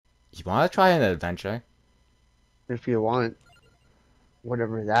you want to try an adventure? If you want,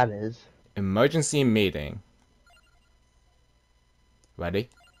 whatever that is. Emergency meeting. Ready?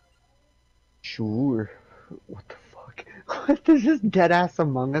 Sure. What the fuck? What is this dead ass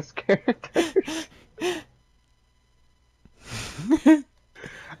Among Us characters?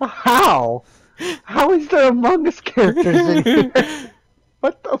 How? How is there Among Us characters in here?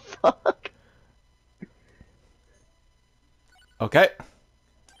 What the fuck? Okay.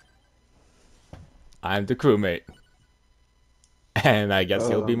 I'm the crewmate. And I guess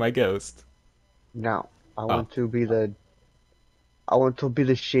he'll be my ghost. No. I Oh, want to be the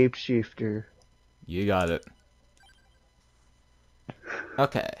shapeshifter. you got it.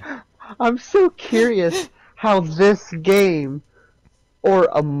 Okay. I'm so curious how this game or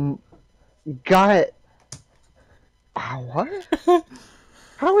got what?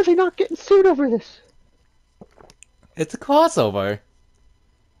 How are they not getting sued over this? It's a crossover.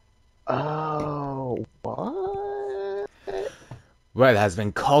 Oh, what? Red has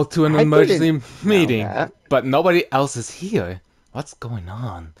been called to an I emergency didn't know meeting, that. but nobody else is here. What's going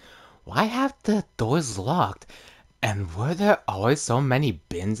on? Why have the doors locked? And were there always so many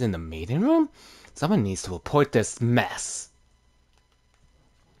bins in the meeting room? Someone needs to report this mess.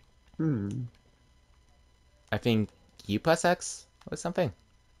 I think you press X or something.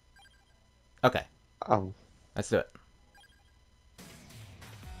 Okay, Oh, let's do it.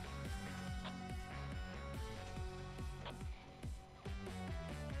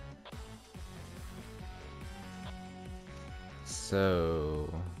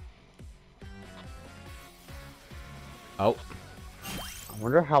 So... Oh. I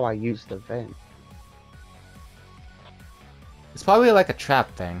wonder how I use the vent. It's probably like a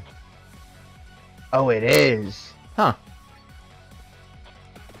trap thing. Oh, it is. Huh.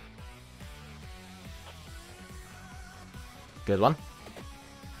 Good one.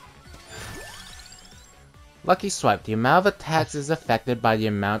 Lucky Swipe. The amount of attacks is affected by the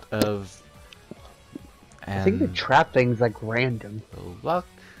amount of... I think the trap thing's like random. Luck.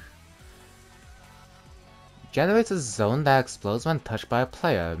 Generates a zone that explodes when touched by a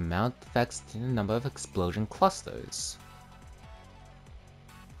player. Amount affects the number of explosion clusters.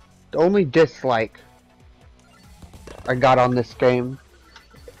 The only dislike I got on this game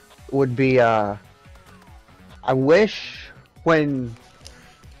would be, I wish when,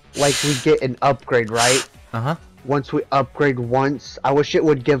 like, we get an upgrade, right? Uh-huh. Once we upgrade once, I wish it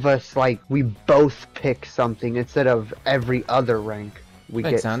would give us, like, we both pick something instead of every other rank we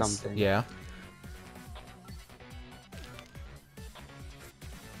Makes get sense. something. Yeah.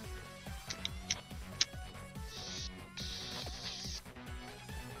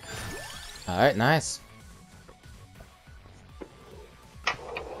 Alright, nice.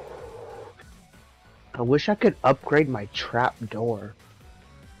 I wish I could upgrade my trap door.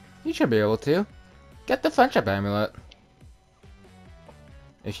 You should be able to. Get the friendship amulet.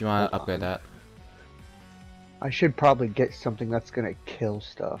 If you want to upgrade that. I should probably get something that's gonna kill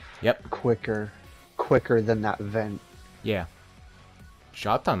stuff. Yep. Quicker than that vent. Yeah.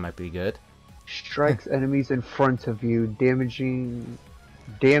 Shot time might be good. Strikes enemies in front of you,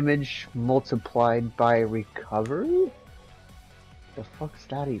 damage multiplied by recovery? The fuck's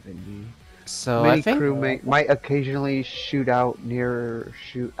that even mean? So Mini I think... crewmate might occasionally shoot at near.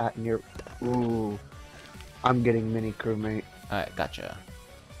 Ooh. I'm getting mini crewmate. Alright, gotcha.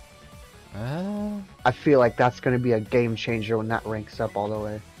 I feel like that's gonna be a game changer when that ranks up all the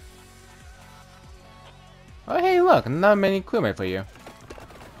way. Oh hey look, another mini crewmate for you.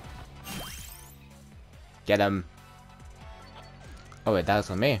 Get him. Oh wait, that was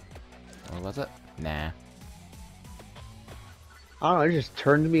for me. Or was it? Nah. I don't know, it just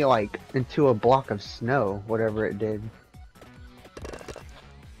turned me like into a block of snow, whatever it did.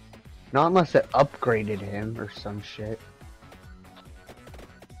 Not unless it upgraded him or some shit.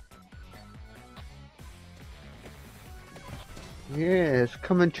 Yes,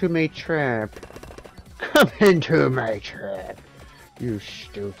 come into my trap. Come into my trap. You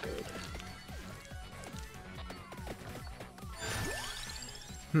stupid.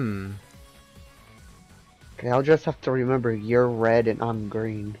 Okay, I'll just have to remember you're red and I'm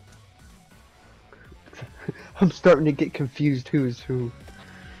green. I'm starting to get confused who's who.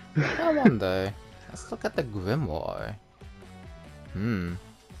 I wonder. Let's look at the Grimoire.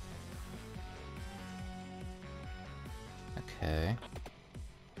 Okay.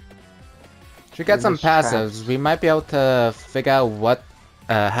 Should get some passives. We might be able to figure out what,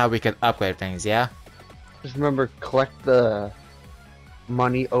 how we can upgrade things. Yeah. Just remember, collect the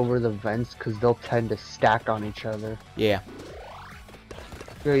money over the vents because they'll tend to stack on each other. Yeah.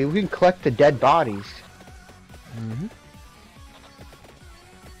 Yeah, you can collect the dead bodies.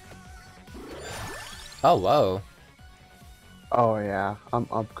 Oh, whoa. Oh yeah, I'm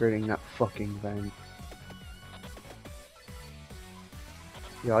upgrading that fucking vent.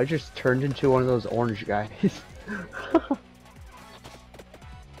 Yo, I just turned into one of those orange guys.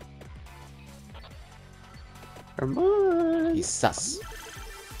 Come on. He's sus.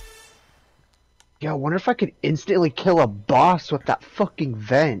 Yo, I wonder if I could instantly kill a boss with that fucking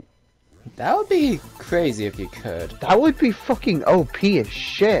vent. That would be crazy if you could. That would be fucking OP as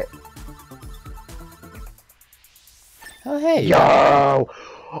shit. Oh, hey. Yo!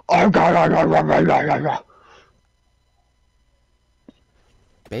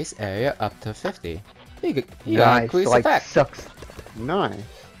 Base area up to 50. You got Nice, increase like effect. sucks. Nice.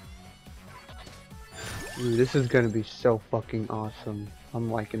 Dude, this is gonna be so fucking awesome.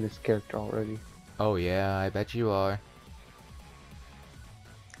 I'm liking this character already. Oh yeah, I bet you are.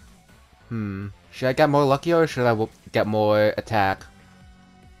 Should I get more lucky or should I get more attack?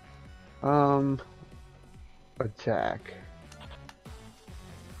 Attack.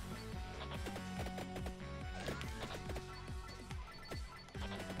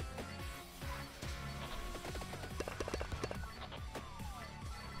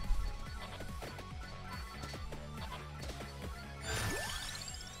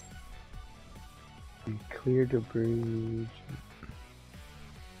 Clear the bridge.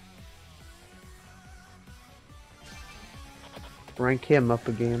 Rank him up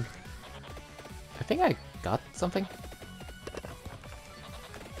again. I think I got something.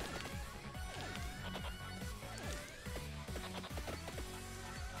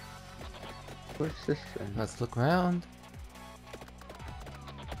 What's this thing? Let's look around.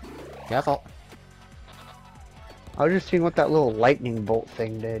 Careful. I was just seeing what that little lightning bolt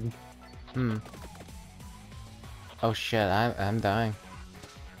thing did. Oh shit, I'm dying.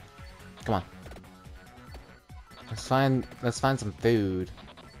 Come on. Let's find some food.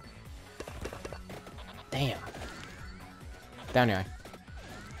 Damn. Down here.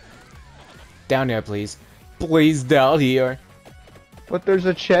 Down here, please. Please down here. But there's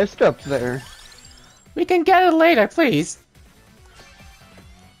a chest up there. We can get it later, please.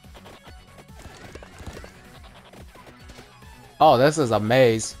 Oh, this is a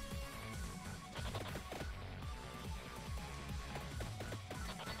maze.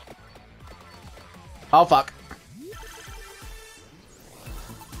 Oh fuck.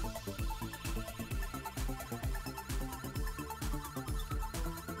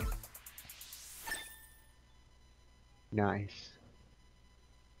 Nice.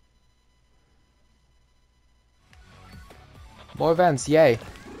 More vents, yay.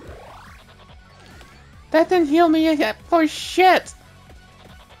 That didn't heal me yet for shit!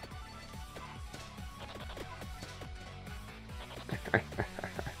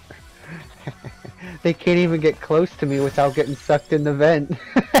 They can't even get close to me without getting sucked in the vent.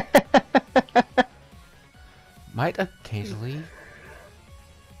 Might occasionally... You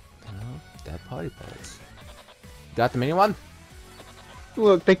know, dead party parts. Got the mini one?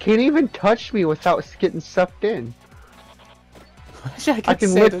 Look, they can't even touch me without getting sucked in. Wish I could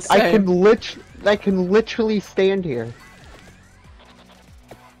say the same. I can literally stand here.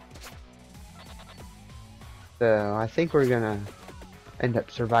 So I think we're gonna end up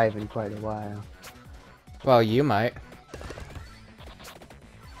surviving quite a while. Well, you might.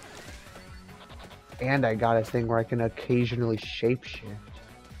 And I got a thing where I can occasionally shapeshift.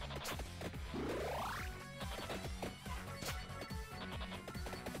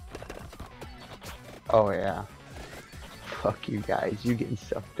 Oh yeah. Fuck you guys, you getting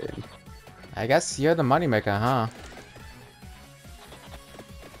sucked in. I guess you're the moneymaker, huh?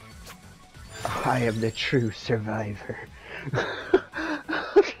 I am the true survivor.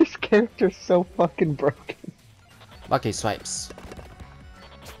 This character's so fucking broken. Lucky swipes.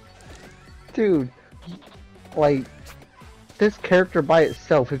 Dude, like, this character by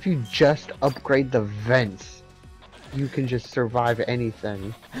itself, if you just upgrade the vents, you can just survive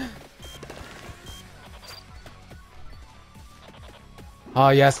anything. Oh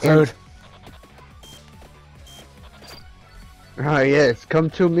yes, food. Oh yes, come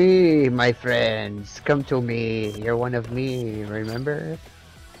to me, my friends. Come to me. You're one of me, remember?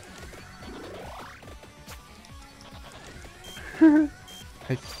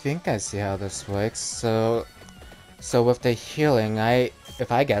 I think I see how this works. So with the healing, if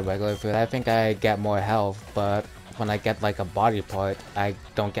I get regular food, I think I get more health, but when I get like a body part, I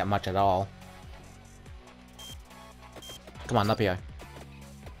don't get much at all. Come on, up here.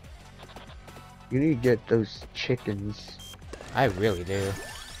 You need to get those chickens. I really do.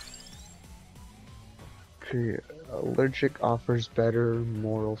 Okay, allergic offers better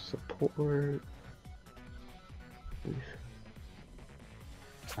moral support.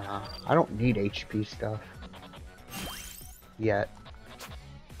 I don't need HP stuff yet.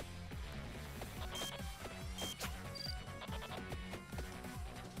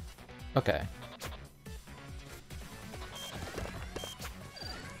 Okay.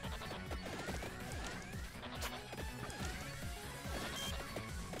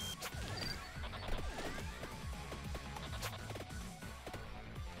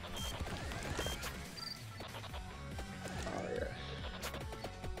 Oh yes.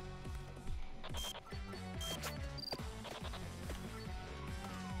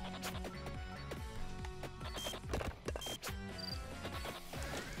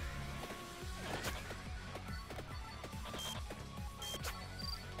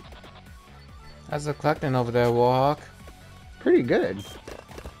 How's it collecting over there, Warhawk? Pretty good.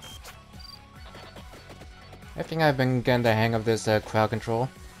 I think I've been getting the hang of this crowd control.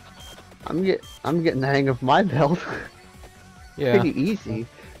 I'm getting the hang of my build. Yeah. Pretty easy.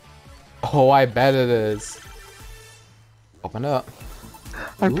 Oh, I bet it is. Open up.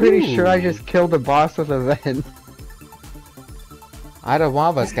 I'm pretty sure I Ooh. just killed a boss with a vent. Either one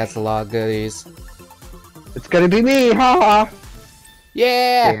of us gets a lot of goodies. It's gonna be me, ha!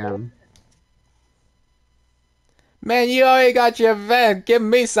 Yeah! Damn. Man, you already got your vent. Give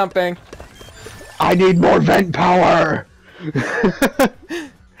me something. I need more vent power!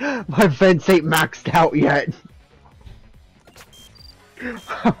 My vents ain't maxed out yet.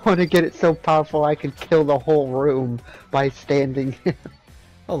 I want to get it so powerful I can kill the whole room by standing.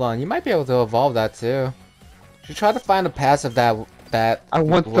 Hold on, you might be able to evolve that too. You should try to find a passive that I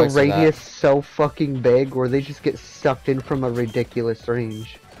want the works for that. radius so fucking big where they just get sucked in from a ridiculous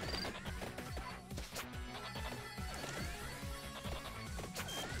range.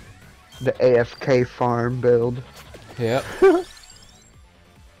 The AFK farm build. Yep.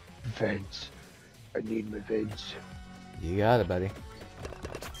 Vents. I need my vents. You got it, buddy.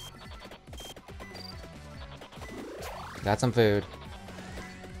 Got some food.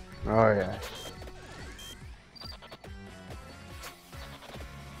 Oh yes.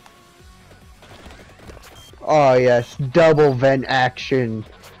 Oh yes, double vent action.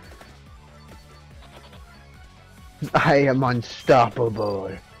 I am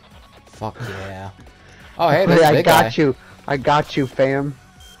unstoppable. Fuck yeah. Oh hey, there's Hey, a I big got guy. you. I got you, fam.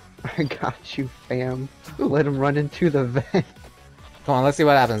 I got you, fam. Let him run into the vent. Come on, let's see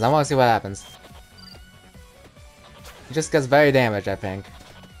what happens. I want to see what happens. He just gets very damaged, I think.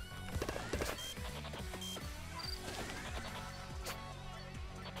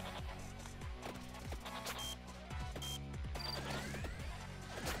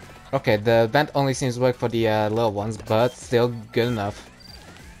 Okay, the vent only seems to work for the little ones, but still good enough.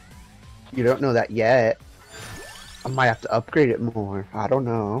 You don't know that yet. I might have to upgrade it more. I don't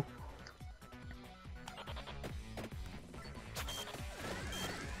know.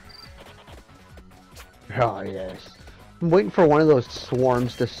 Oh yes. I'm waiting for one of those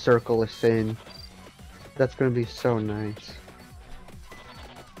swarms to circle us in. That's gonna be so nice.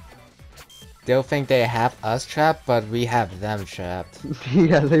 They'll think they have us trapped, but we have them trapped.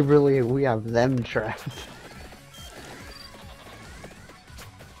 Yeah, we have them trapped.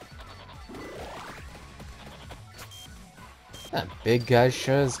 That big guy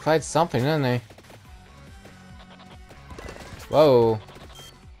sure is quite something, isn't he? Whoa.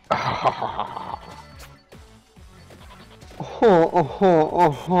 Oh,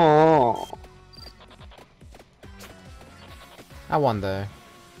 oh, oh. I wonder.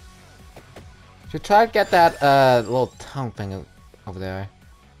 Should try to get that little tongue thing over there.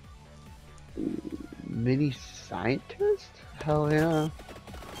 Mini scientist? Hell yeah.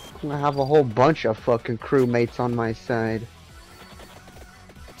 I'm gonna have a whole bunch of fucking crewmates on my side.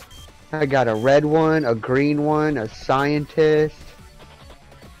 I got a red one, a green one, a scientist.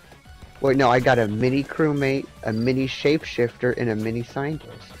 Wait, no, I got a mini crewmate, a mini shapeshifter, and a mini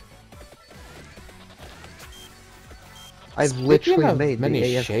scientist. I've Speaking literally of made many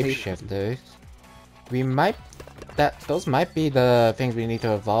the AFK. shapeshifters, we might those might be the things we need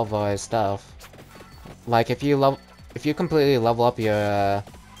to evolve our stuff. Like if you completely level up your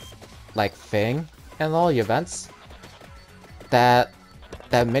like thing and all your events, that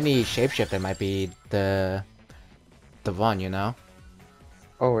mini shapeshifter might be the one, you know.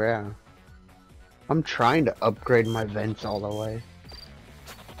 Oh yeah. I'm trying to upgrade my vents all the way.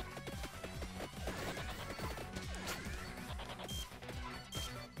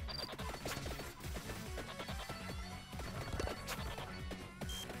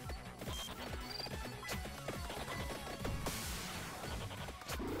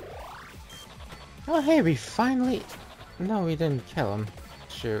 Oh hey, we finally... No, we didn't kill him.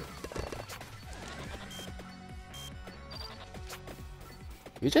 Shoot.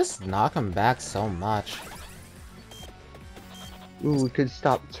 You just knock him back so much. Ooh, we could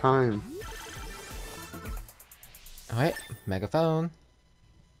stop time. Alright, megaphone.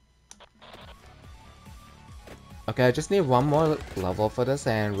 Okay, I just need one more level for this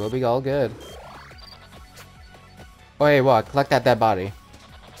and we'll be all good. Wait, what? Collect that dead body.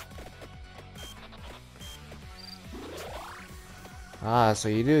 Ah, so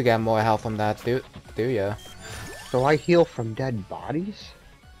you do get more health from that, do ya? So I heal from dead bodies?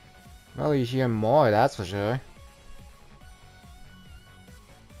 Well, you hear more, that's for sure.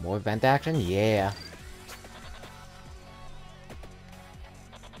 More vent action? Yeah.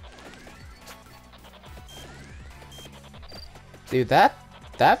 Dude, that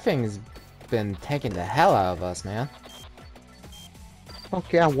thing's been taking the hell out of us, man.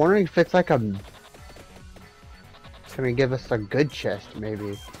 Okay, I'm wondering if it's like a... Can we give us a good chest,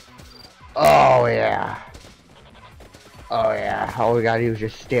 maybe? Oh, yeah. Oh, yeah. All we gotta do is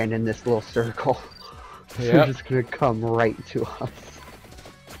just stand in this little circle. Yep. They're just gonna come right to us.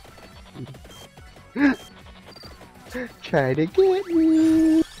 Try to get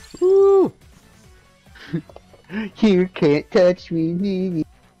me. Woo! You can't touch me.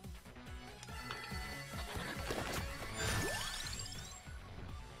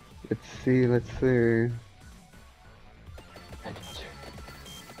 Let's see, let's see.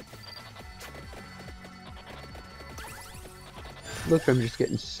 Look, I'm just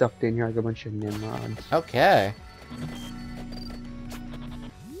getting sucked in here like a bunch of Nimrods. Okay.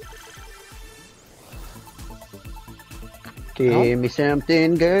 Give me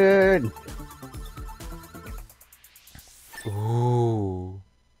something good. Ooh.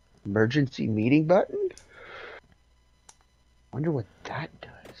 Emergency meeting button? Wonder what that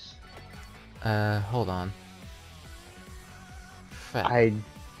does. Hold on. Frick.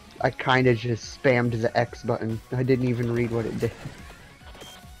 I kinda just spammed the X button. I didn't even read what it did.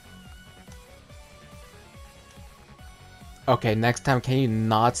 Okay, next time can you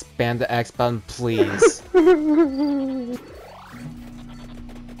not spam the X button, please?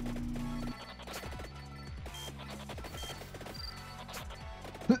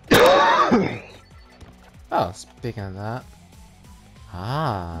 Oh, speaking of that.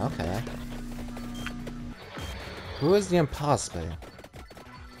 Ah, okay. Who is the imposter?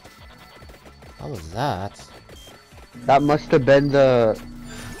 What was that? That must have been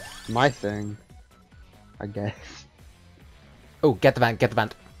my thing, I guess. Oh, get the vent, get the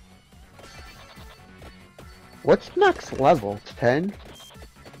vent. What's next level? 10?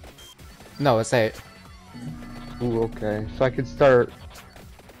 No, it's 8. Ooh, okay. So I can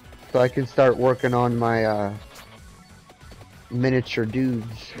start working on my miniature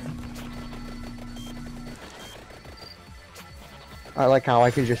dudes. I like how I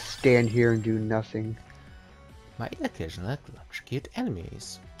can just stand here and do nothing. Might occasionally electrocute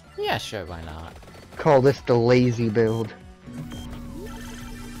enemies. Yeah, sure, why not? Call this the lazy build.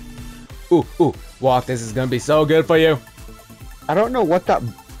 Ooh, Walk, this is gonna be so good for you. I don't know what that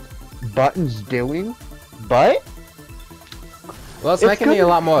button's doing, but Well, it's making me a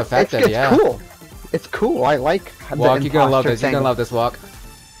lot more effective, it's yeah. cool. It's cool. I like Walk, the you're gonna love imposter this. You're thing. gonna love this, Walk.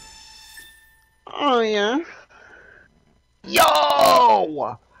 Oh yeah.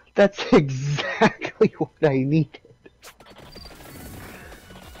 Yo! That's exactly what I needed.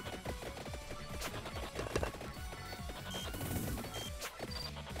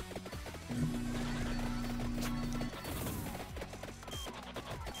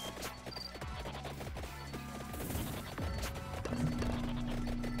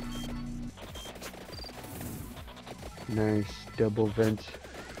 Nice double vents.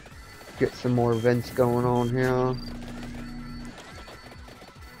 Get some more vents going on here.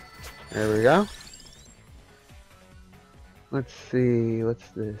 There we go. Let's see, what's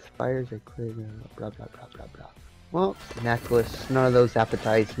this? Fires are clear, blah blah blah blah blah. Well, necklace. None of those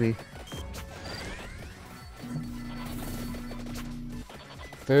appetize me.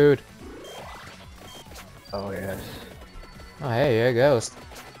 Food. Oh yes. Oh, hey, here it goes.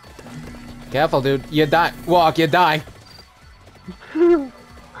 Careful, dude. You die. Walk, you die.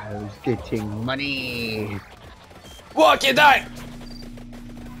 I was getting money. Walk, you die.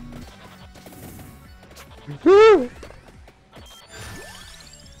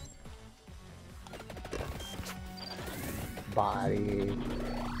 Body.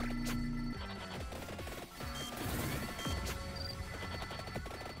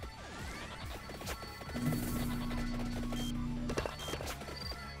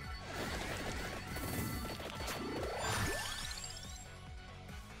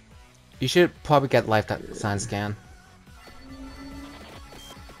 You should probably get life sign scan.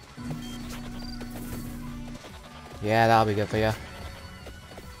 Yeah, that'll be good for you.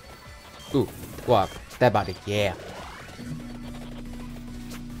 Ooh, walk. That body, yeah.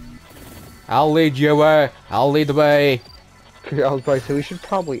 I'll lead you away. I'll lead the way. I was about to say, we should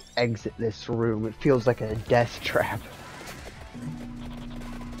probably exit this room. It feels like a death trap.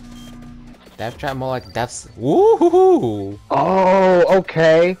 Death trap, more like death's. Woohoo! Oh,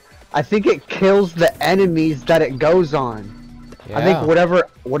 okay. I think it kills the enemies that it goes on. Yeah. I think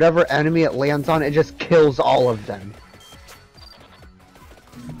whatever enemy it lands on, it just kills all of them.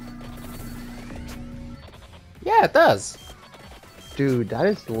 Yeah, it does. Dude, that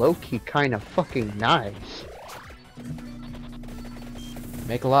is low-key kind of fucking nice.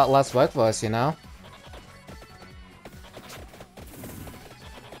 Make a lot less work for us, you know?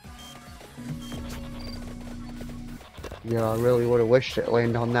 Yeah, I really would have wished it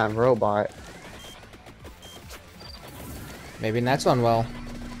landed on that robot. Maybe next one will.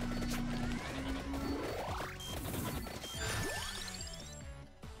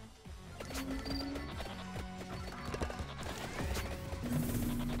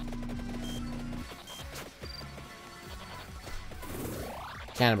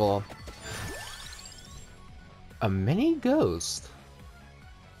 Cannibal. A mini ghost.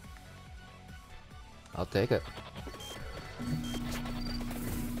 I'll take it.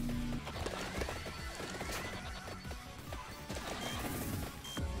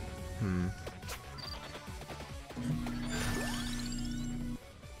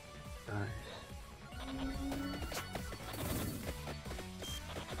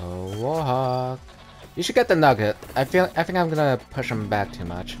 Oh, Warhawk. You should get the nugget. I think I'm gonna push him back too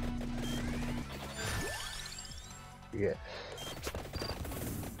much. Yes.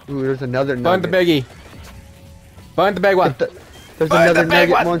 Ooh, there's another Burn the nugget. biggie. Burn the big one. There's Burn another the big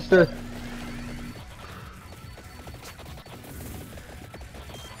nugget one. monster.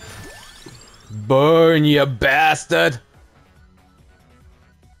 Burn, you bastard!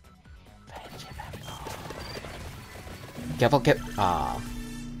 Careful, kid. Ah.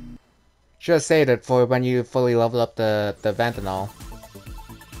 Should have saved it for when you fully level up the vent and all.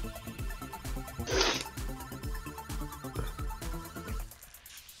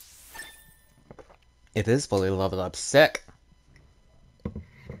 It is fully leveled up. Sick.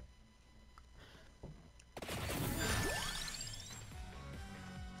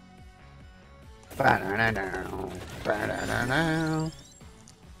 That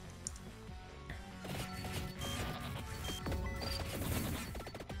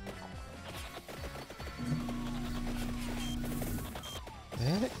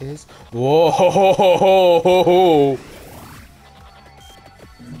is. Whoa!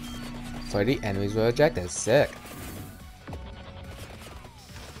 So the enemies were ejected. Sick.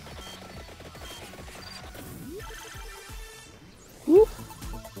 Whoop.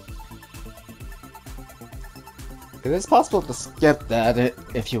 It is possible to skip that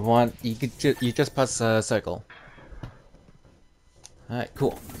if you want. You could you just press circle. All right,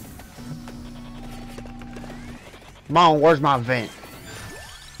 cool. Mom, where's my vent?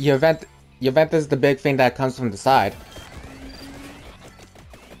 Your vent is the big thing that comes from the side.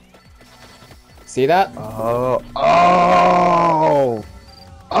 See that? Oh, oh,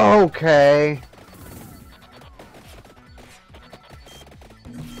 okay.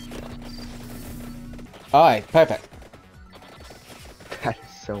 Alright, perfect. That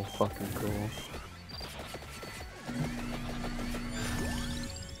is so fucking cool.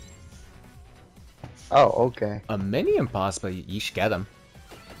 Oh, okay. A mini impossible, you should get them.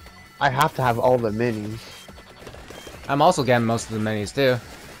 I have to have all the minis. I'm also getting most of the minis too.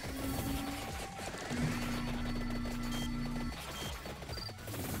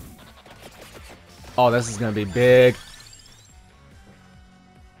 Oh, this is gonna be big.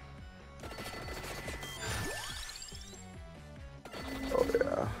 Oh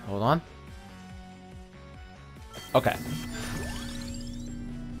yeah. Hold on. Okay.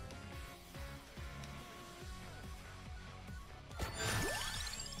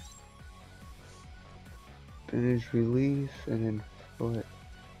 Finish release and then foot.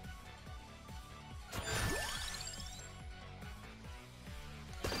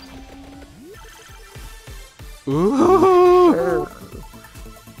 Ooh.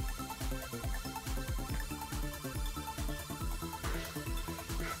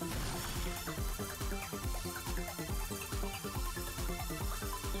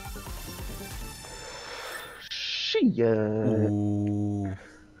 Sure. Ooh.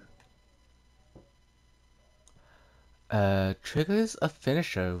 Triggers a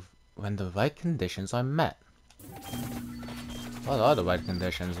finisher when the right conditions are met. What are the right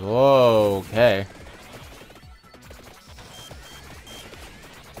conditions? Whoa, okay.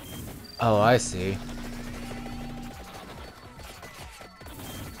 Oh, I see.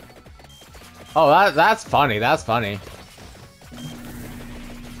 Oh, that's funny. That's funny.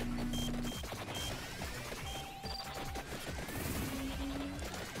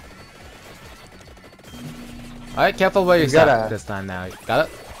 Alright, careful where you step this time now. Got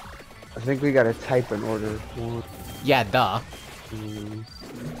it? I think we gotta type in order. One, Yeah, duh. two,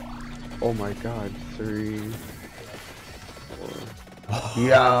 oh my god, 3, 4.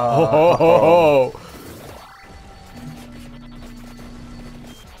 Yeah. Oh.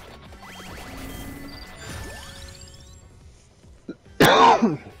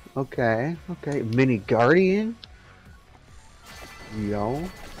 Okay, okay. Mini Guardian? Yo.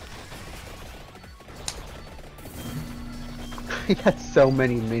 I got so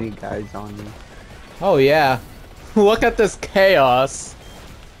many mini guys on me. Oh yeah. Look at this chaos.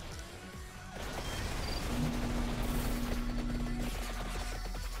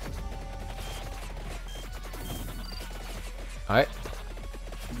 Alright.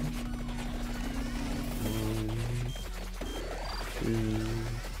 1, 2,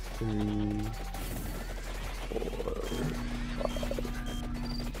 3, 4,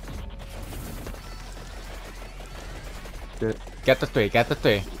 5. Get the 3, get the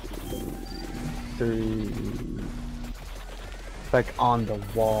 3. 3. It's like on the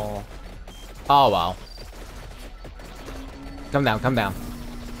wall. Oh wow. Come down, come down.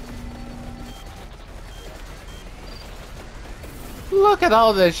 Look at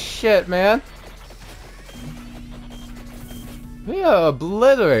all this shit, man. We are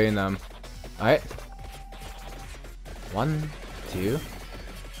obliterating them. Alright. 1, 2,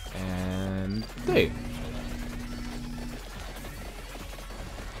 and 3.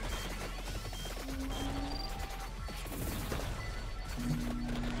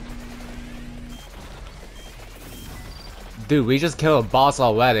 Dude, we just killed a boss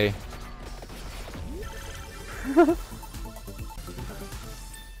already.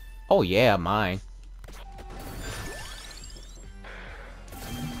 Oh yeah, mine.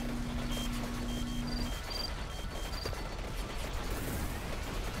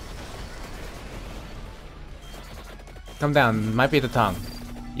 Come down, might be the tongue.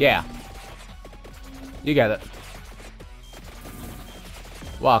 Yeah. You get it.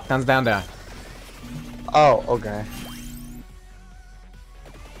 Walk, tongue's down there. Oh, okay.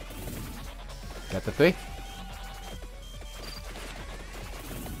 Got the 3.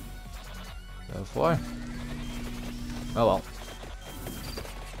 Go 4. Oh well.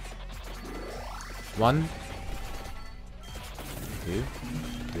 1, 2,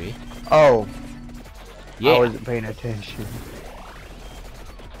 3. Oh. Yeah. I wasn't paying attention.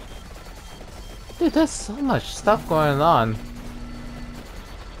 Dude, there's so much stuff going on.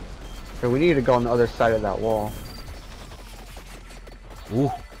 So we need to go on the other side of that wall.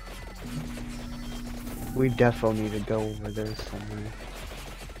 Ooh. We definitely need to go over there somewhere.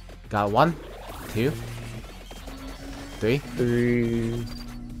 Got 1, 2, 3, 3.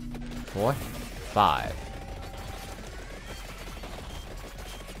 4, 5.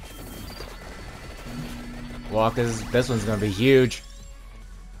 Well, cause this one's gonna be huge.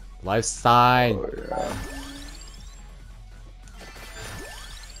 Life sign. Oh, yeah.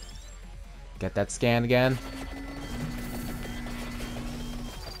 Get that scan again.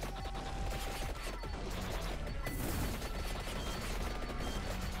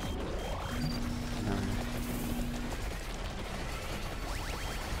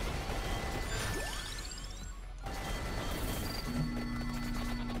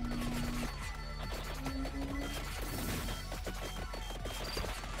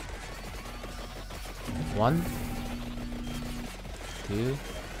 One, 2,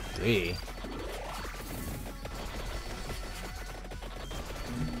 3.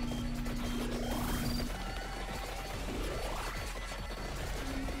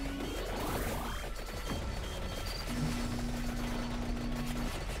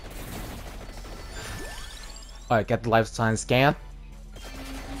 Alright, get the life sign scan.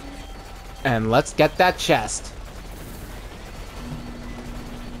 And let's get that chest.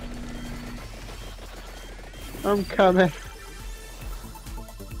 I'm coming.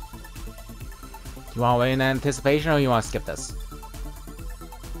 You wanna wait in anticipation or you wanna skip this?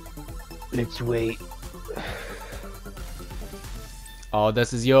 Let's wait. Oh,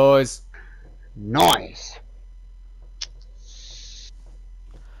 this is yours. Nice.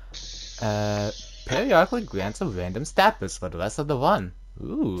 Periodically grants a random stat boost for the rest of the run.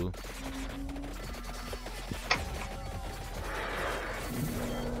 Ooh.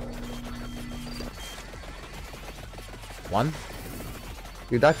 One.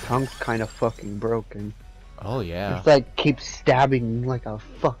 Dude, that tongue's kind of fucking broken. Oh yeah. It's like keeps stabbing like a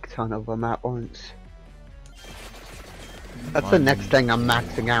fuck ton of them at once. That's the next thing I'm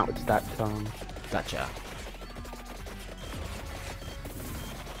maxing out. It's that tongue. Gotcha.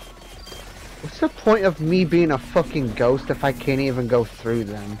 What's the point of me being a fucking ghost if I can't even go through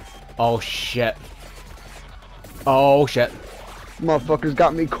them? Oh shit. Oh shit. Motherfuckers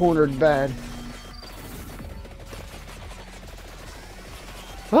got me cornered bad.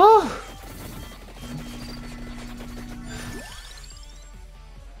 Oh.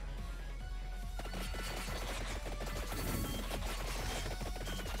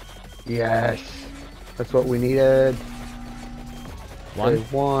 Yes. That's what we needed. One, Okay,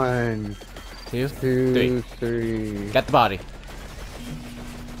 1, two, 2, 3. Get the body.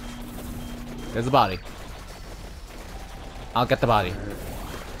 There's the body. I'll get the body.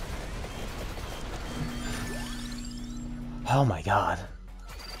 Oh my god.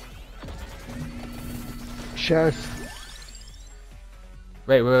 Chest.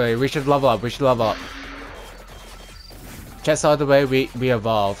 Wait. We should level up. We should level up. Chest all the way we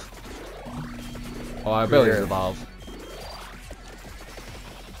evolve. Or our abilities Yeah. evolve.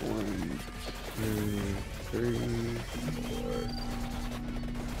 1, 2, 3, 4.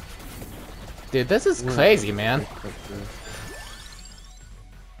 Dude, this is crazy, man.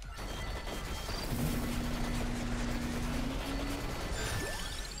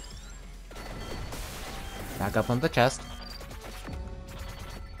 Back up on the chest.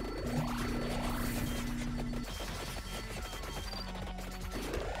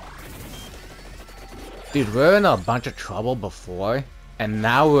 Dude, we're in a bunch of trouble before, and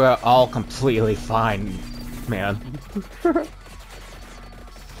now we're all completely fine, man.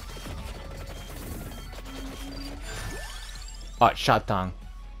 Alright, shot tongue.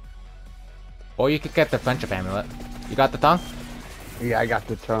 Or you could get the friendship amulet. You got the tongue? Yeah, I got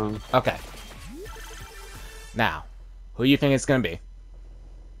the tongue. Okay. Now, who you think it's gonna be?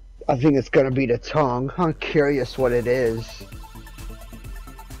 I think it's gonna be the tongue. I'm curious what it is.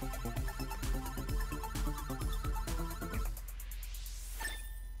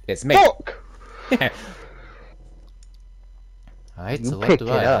 It's me. Fuck! Alright, You so what picked do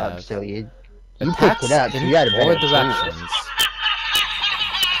it I up, have? so you picked it up, so in you had a 4 better directions. chance.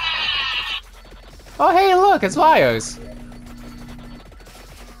 Oh hey, look, it's wires!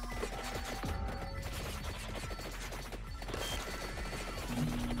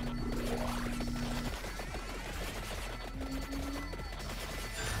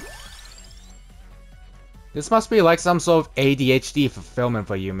 This must be like some sort of ADHD fulfillment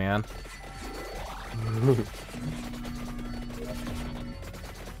for you, man.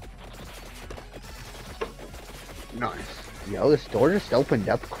 Nice. Yo, this door just opened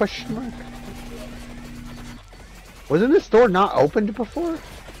up, question mark? Wasn't this door not opened before?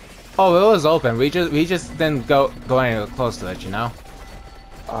 Oh, it was open. We just didn't go any close to it, you know?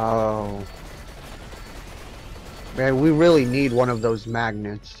 Oh. Man, we really need one of those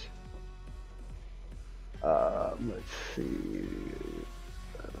magnets. Let's see.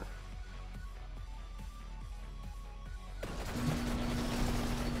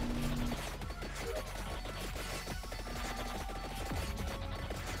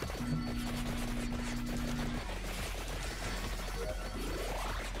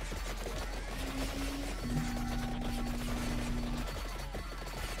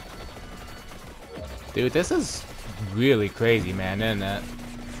 Dude, this is really crazy, man, isn't it?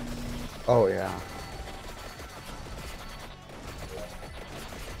 Oh, yeah.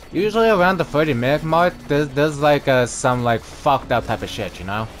 Usually around the 30-minute mark, there's like some like fucked up type of shit, you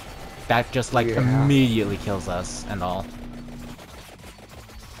know? That just like Yeah. immediately kills us and all.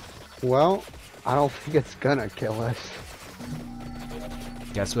 Well, I don't think it's gonna kill us.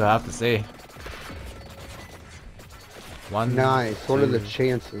 Guess we'll have to see. One, Nice. What are the two,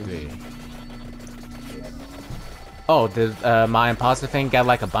 chances? 3. Oh, did my imposter thing get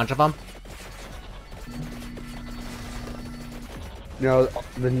like a bunch of them? No,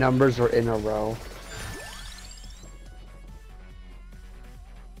 the numbers are in a row.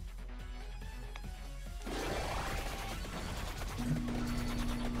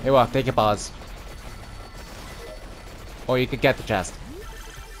 Hey, well, take your pause. Or you could get the chest.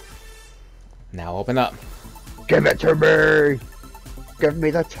 Now open up. Give it to me! Give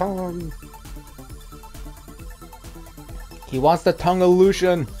me the tongue! He wants the tongue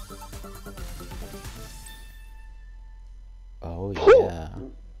illusion. Oh yeah.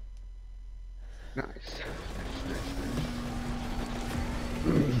 Nice.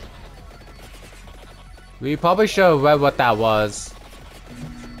 We probably should have read what that was.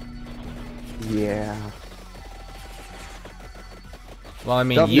 Yeah. Well, I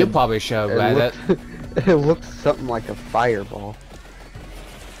mean, Something- you probably should have read it. It looks something like a fireball.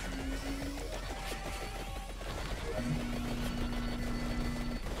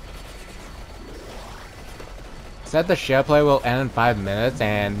 Said the share play will end in 5 minutes,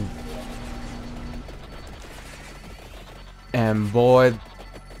 and boy,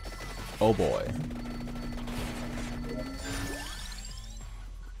 oh boy.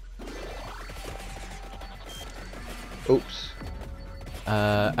 Oops.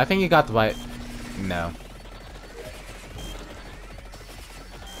 I think you got the right. No.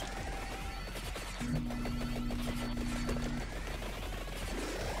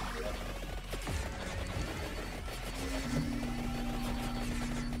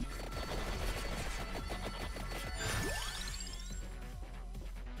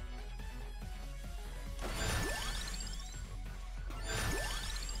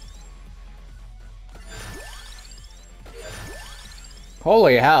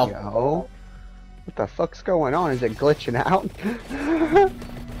 Holy hell. Yo. What the fuck's going on? Is it glitching out?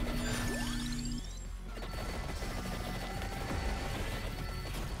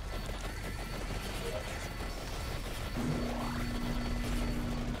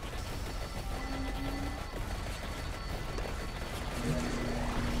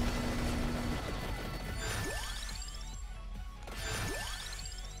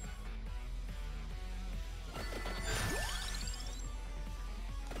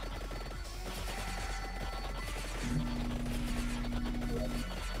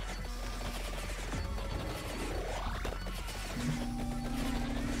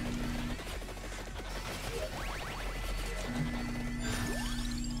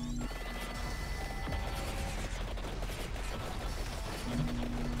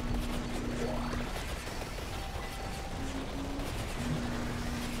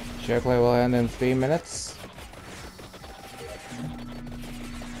 Share play will end in 3 minutes.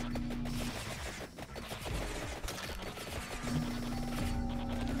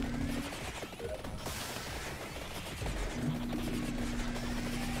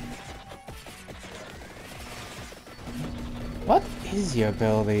 What is your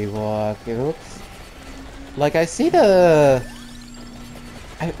ability walk? It looks like I see the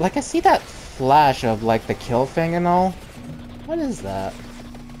I see that flash of like the kill thing and all. What is that?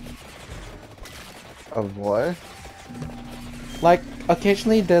 Of what? Like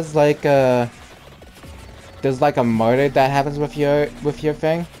occasionally there's like a murder that happens with your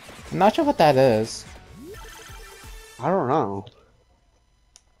thing. I'm not sure what that is. I don't know.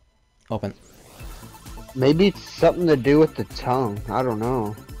 Open. Maybe it's something to do with the tongue. I don't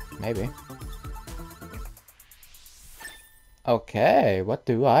know. Maybe. Okay, what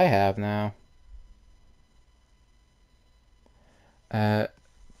do I have now?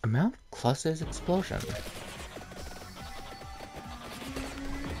 Amount clusters explosion.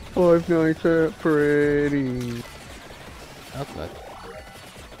 Five Nights at Freddy's. Oh good.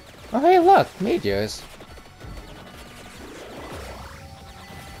 Oh hey look, meteors.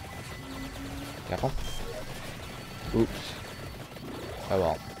 Careful. Oops. Oh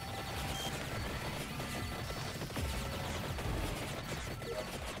well.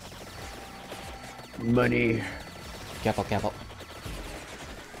 Money. Careful, careful.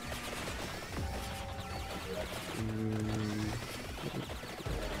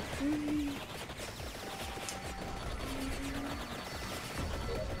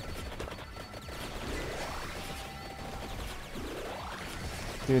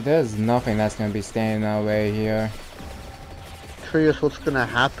 Dude, there's nothing that's gonna be standing in our way here. Curious what's gonna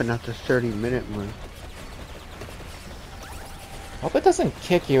happen at the 30-minute mark. Hope it doesn't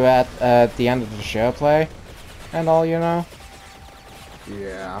kick you at the end of the show play and all, you know?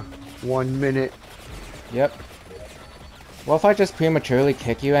 Yeah. 1 minute. Yep. What if I just prematurely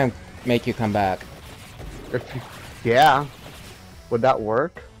kick you and make you come back? Yeah. Would that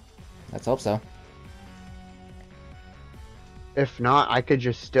work? Let's hope so. If not, I could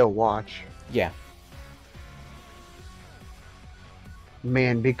just still watch. Yeah.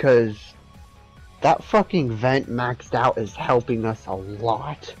 Man, because that fucking vent maxed out is helping us a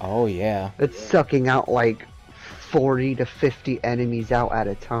lot. Oh yeah. It's sucking out like 40 to 50 enemies out at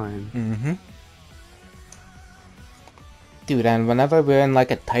a time. Mm-hmm. Dude, and whenever we're in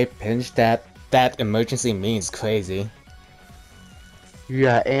like a tight pinch, that emergency means crazy.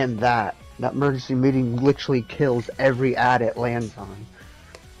 Yeah, and that emergency meeting literally kills every ad it lands on.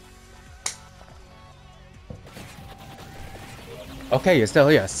 Okay, you're still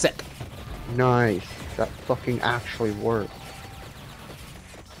here. Sick. Nice. That fucking actually worked.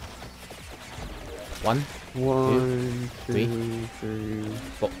 1, 1, three, 2, 3,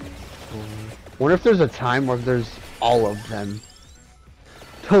 4. 4. Wonder if there's a time where there's all of them.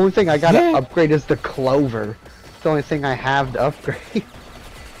 The only thing I gotta upgrade is the clover. It's the only thing I have to upgrade.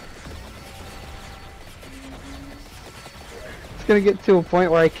 It's gonna get to a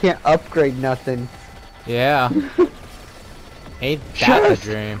point where I can't upgrade nothing. Yeah. Ain't that the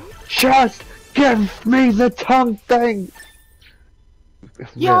dream? Just give me the tongue thing!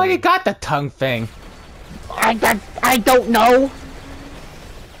 You already got the tongue thing. I don't know!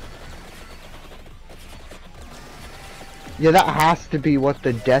 Yeah, that has to be what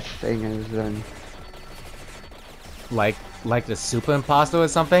the death thing is then. Like the super imposter or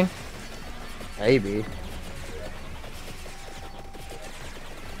something? Maybe.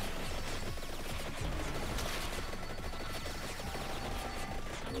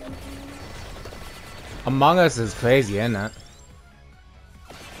 Among Us is crazy, isn't it?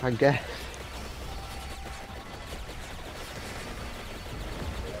 I guess.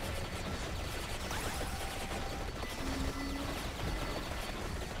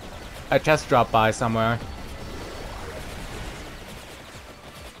 I just dropped by somewhere.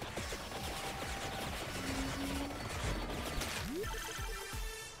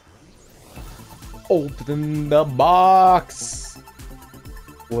 Open the box!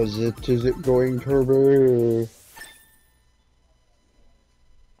 Is it going to be?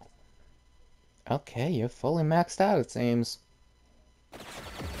 Okay, you're fully maxed out, it seems.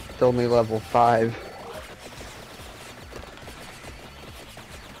 It's only level 5.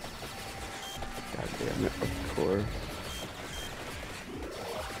 God damn it, of course.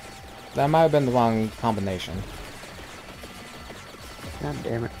 That might have been the wrong combination. God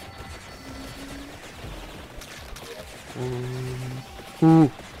damn it.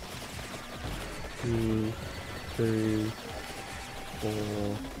 Ooh. 2, 3,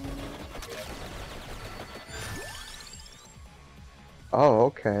 4. Oh,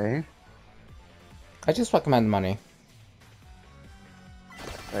 okay. I just recommend money.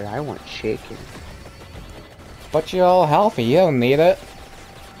 But I want chicken. But you're all healthy, you don't need it.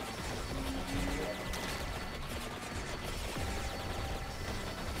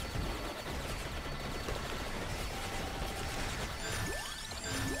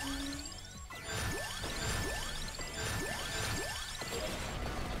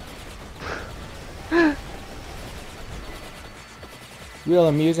 Real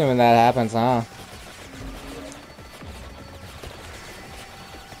amusing when that happens, huh?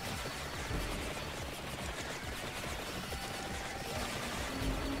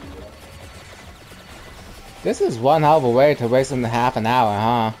 This is one hell of a way to waste half an hour,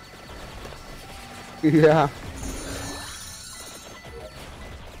 huh? Yeah.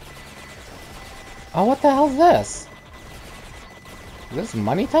 Oh, what the hell's this? Is this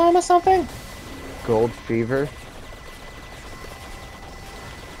money time or something? Gold fever.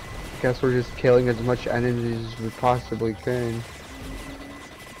 Guess we're just killing as much enemies as we possibly can.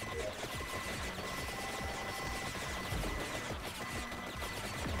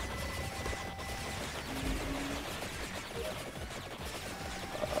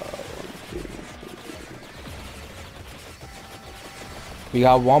 We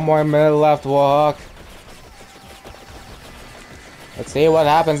got 1 more minute left, Warhawk. Let's see what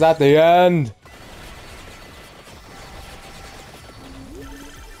happens at the end.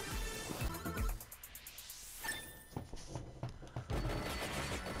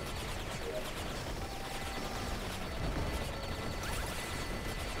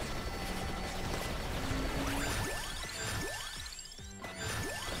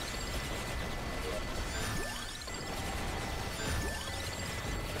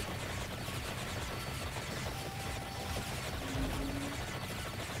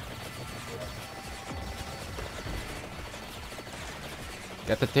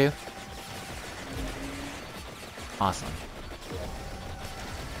 Get the 2? Awesome.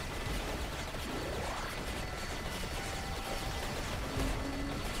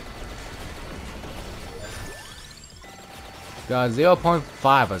 Got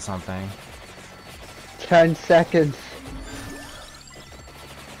 0.5 or something. 10 seconds.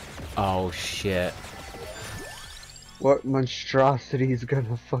 Oh shit. What monstrosity is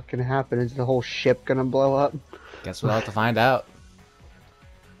gonna fucking happen? Is the whole ship gonna blow up? Guess we'll have to find out.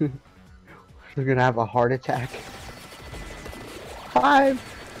 We're gonna have a heart attack. 5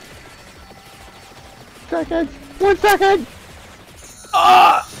 seconds. 1 second.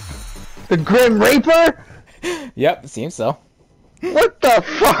 Ah! The Grim Reaper. Yep, seems so. What the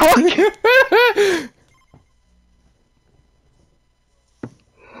fuck?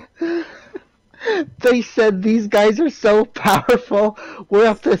 They said these guys are so powerful, we'll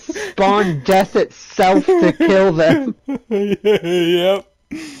have to spawn death itself to kill them. Yep.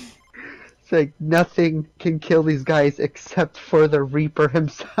 It's like nothing can kill these guys except for the Reaper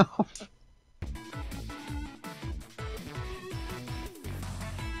himself.